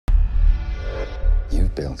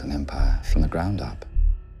have built an empire from the ground up.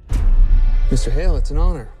 Mr. Hale, it's an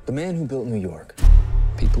honor. The man who built New York.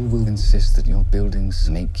 People will insist that your buildings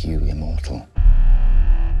make you immortal.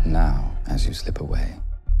 Now, as you slip away,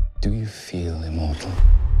 do you feel immortal?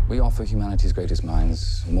 We offer humanity's greatest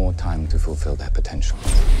minds more time to fulfill their potential.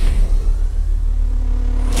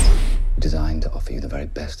 Designed to offer you the very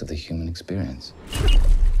best of the human experience.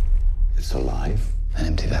 It's alive, an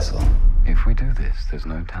empty vessel. If we do this, there's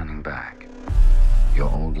no turning back. Your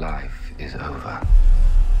old life is over.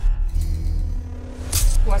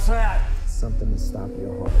 What's that? Something to stop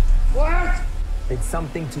your heart. What? It's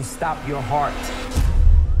something to stop your heart.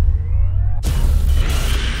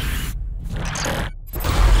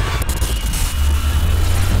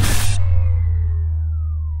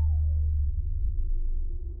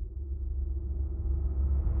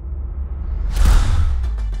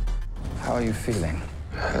 How are you feeling?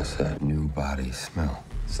 How's that new body smell?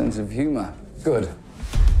 Sense of humor. Good.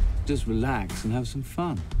 Just relax and have some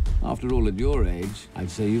fun. After all, at your age,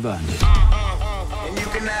 I'd say you've earned it. And you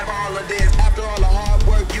can have all of this. After all the hard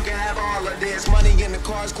work, you can have all of this. Money in the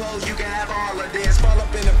cars, clothes, you can have all of this. Fall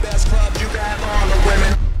up in the best clubs, you can have all the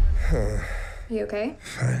women. You okay?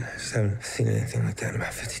 Fine. I just haven't seen anything like that in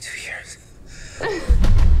about 52 years.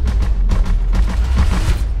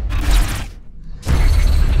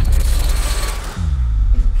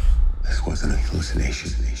 This wasn't a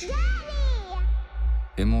hallucination.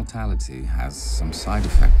 Immortality has some side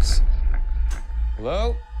effects.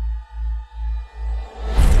 Hello?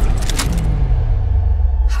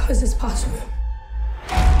 How is this possible?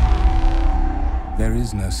 There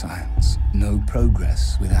is no science, no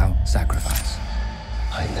progress without sacrifice.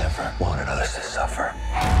 I never wanted others to suffer.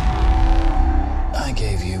 I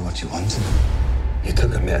gave you what you wanted. You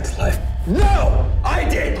took a man's life. No! I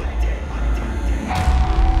did!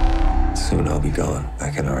 Soon I'll be gone.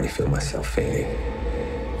 I can already feel myself fading.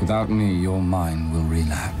 Without me, your mind will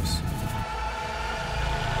relapse.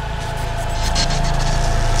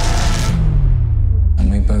 And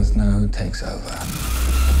we both know who takes over.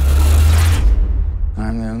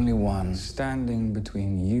 I'm the only one standing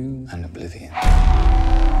between you and oblivion.